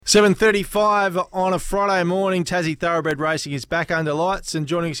7:35 on a Friday morning. Tassie Thoroughbred Racing is back under lights, and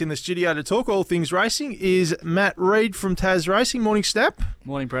joining us in the studio to talk all things racing is Matt Reid from Tasracing. Morning, Snap.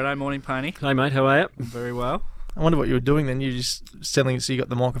 Morning, Bretto. Morning, Pony. Hey, mate. How are you? Very well. I wonder what you were doing then. You just selling it so you got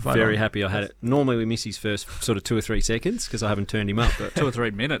the microphone Very on. happy I had it. Normally we miss his first sort of 2 or 3 seconds because I haven't turned him up. But 2 or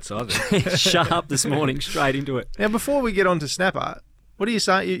 3 minutes, I think. Shut up this morning, straight into it. Now, before we get on to Snapper, what are you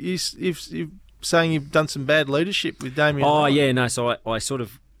saying? You're saying you've done some bad leadership with Damien. Oh, Wright. yeah, no, so I sort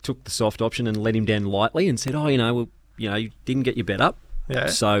of took the soft option and let him down lightly and said, you didn't get your bet up. Yeah.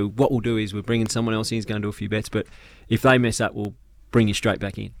 So what we'll do is we're bringing someone else in who's going to do a few bets, but if they mess up, we'll bring you straight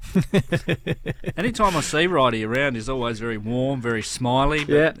back in. Anytime I see Righty around, he's always very warm, very smiley,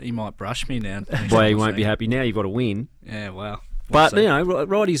 but he might brush me now. Well, he won't be happy. Now you've got to win. Yeah, well. But,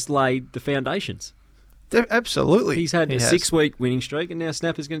 Righty's laid the foundations. Absolutely. He's had a 6-week winning streak, and now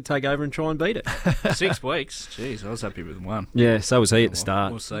Snapper's going to take over and try and beat it. 6 weeks? Jeez, I was happy with one. Yeah, so was he at the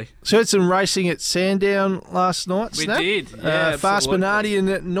start. We'll see. So had some racing at Sandown last night, We Snap? did, yeah, Fast absolutely. Bernardi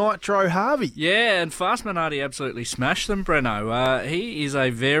and Nitro Harvey. Yeah, and Fast Bernardi absolutely smashed them, Breno. He is a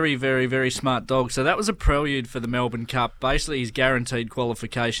very, very, very smart dog. So that was a prelude for the Melbourne Cup. Basically, he's guaranteed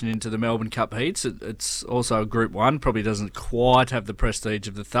qualification into the Melbourne Cup heats. It's also a Group 1. Probably doesn't quite have the prestige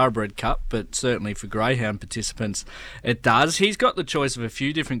of the Thoroughbred Cup, but certainly for greyhound participants, it does. He's got the choice of a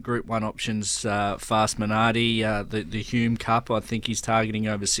few different Group 1 options. Fast Bernardi, the Hume Cup, I think he's targeting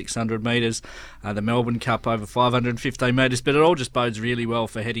over 600 metres. The Melbourne Cup over 515 metres, but it all just bodes really well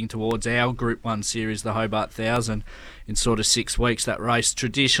for heading towards our Group 1 series, the Hobart 1000, in sort of 6 weeks. That race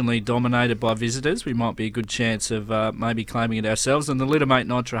traditionally dominated by visitors. We might be a good chance of maybe claiming it ourselves. And the littermate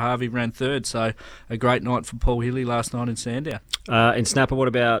Nitro Harvey ran third, so a great night for Paul Hilly last night in Sandown. And Snapper, what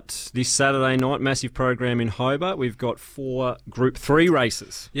about this Saturday night? Massive program in Hobart. We've got 4 Group 3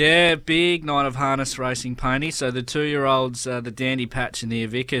 races. Yeah, big night of harness racing, Pony. So the 2-year-olds, the Dandy Patch and the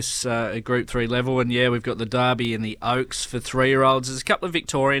Avicus at Group 3 level. And yeah, we've got the Derby and the Oaks for 3-year-olds. There's a couple of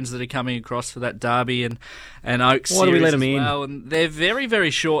Victorians that are coming across for that Derby and Oaks Why do we let them in? in? Well, and they're very, very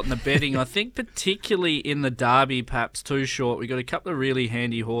short in the betting. I think particularly in the Derby, perhaps too short. We've got a couple of really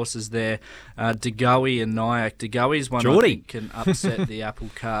handy horses there, DeGoey and Nyack. DeGoey's one Geordie. I think can upset the apple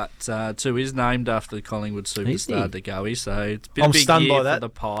cart too. Is named after the Collingwood superstar DeGoey, so it's been a big stunned year by that. for the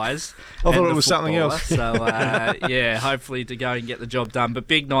Pies. I thought and it the was something footballer. else. So yeah, hopefully DeGoey can get the job done. But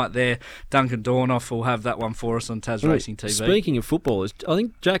big night there. Duncan Dornoff will have that one for us on Tasracing TV. Speaking of footballers, I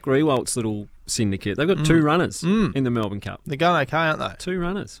think Jack Rewalt's little syndicate, they've got 2 runners in the Melbourne Cup. They're going okay, aren't they? 2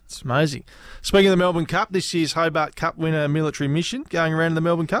 runners. It's amazing. Speaking of the Melbourne Cup, this year's Hobart Cup winner Military Mission going around in the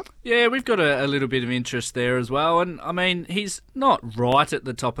Melbourne Cup. Yeah, we've got a little bit of interest there as well. And, I mean, he's not right at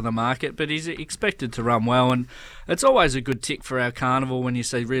the top of the market, but he's expected to run well. And it's always a good tick for our carnival when you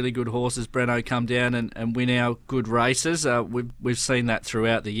see really good horses, Breno, come down and win our good races. We've seen that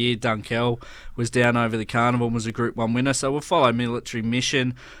throughout the year. Dunkel was down over the carnival and was a Group 1 winner. So we'll follow Military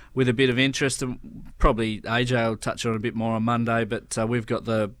Mission with a bit of interest, and probably AJ will touch on it a bit more on Monday, but we've got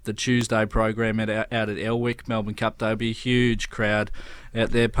the Tuesday program out at Elwick. Melbourne Cup Day will be a huge crowd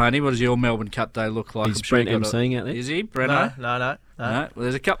out there, Pony. What does your Melbourne Cup Day look like? Is Brent emceeing out there? Is he, Breno? No. No? Well,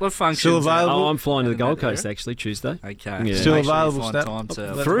 there's a couple of functions. Still available? Oh, I'm flying to the Gold Coast, actually, Tuesday. Okay. Yeah. Still Make sure you available, find Snap. time to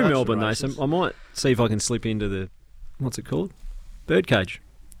That's Through much Melbourne, for though, races. so I might see if I can slip into the, what's it called? Birdcage.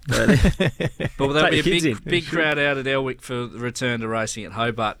 But there'll be a Take the kids big in. crowd out at Elwick for the return to racing at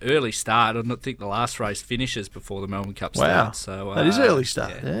Hobart. Early start. I don't think the last race finishes before the Melbourne Cup Wow. starts. So, That is early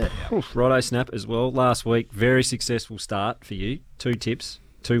start, yeah. Oof, righto, Snap, as well. Last week, very successful start for you. 2 tips,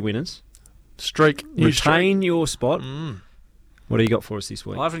 2 winners. Streak. New streak. Retain your spot. What do you got for us this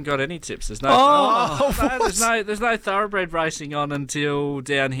week? I haven't got any tips. There's no. There's no thoroughbred racing on until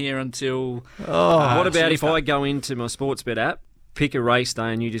down here until. What about if Tuesday. I go into my Sportsbet app, pick a race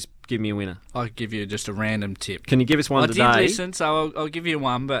day, and you just give me a winner? I'll give you just a random tip. Can you give us one I today? did listen, so I'll give you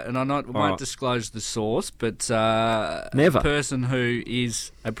one, but I won't right. disclose the source. But Never. a person who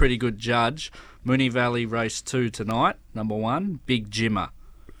is a pretty good judge, Moonee Valley Race 2 tonight, number 1, Big Jimmer.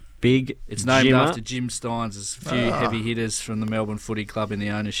 Big It's named Jimmer. after Jim Steins. There's a few heavy hitters from the Melbourne Footy Club in the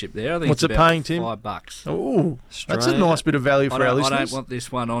ownership there. I think What's it's it about paying, Tim? $5. Oh, that's a Straight. nice bit of value for our I listeners. don't want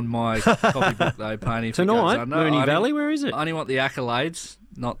this one on my copybook though, Pony. if it goes Tonight, under. Moonee I Valley, where is it? only want the accolades,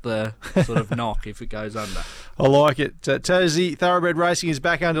 not the sort of knock if it goes under. I like it. Tassie Thoroughbred Racing is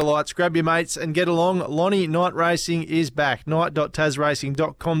back under lights. Grab your mates and get along. Lonnie Night Racing is back.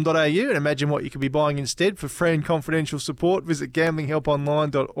 night.tasracing.com.au and imagine what you could be buying instead. For free and confidential support, visit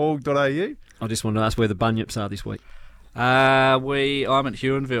gamblinghelponline.org.au. I just wanted to ask where the bunyips are this week. I'm at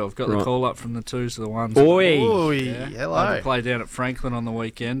Huonville. I've got the call up from the 2s to the 1s. Oi, Yeah. hello. I had to play down at Franklin on the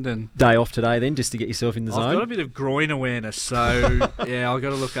weekend, and Day off today then, just to get yourself in the zone. I've got a bit of groin awareness, so yeah, I've got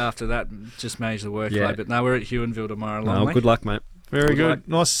to look after that and just manage the workload. Yeah. But no, we're at Huonville tomorrow. Good luck, mate. Very good. luck.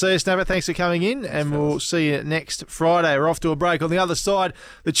 Nice to see you, Snapper. Thanks for coming in, and we'll see you next Friday. We're off to a break. On the other side,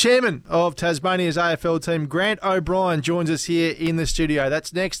 the chairman of Tasmania's AFL team, Grant O'Brien, joins us here in the studio.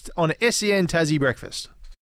 That's next on SEN Tassie Breakfast.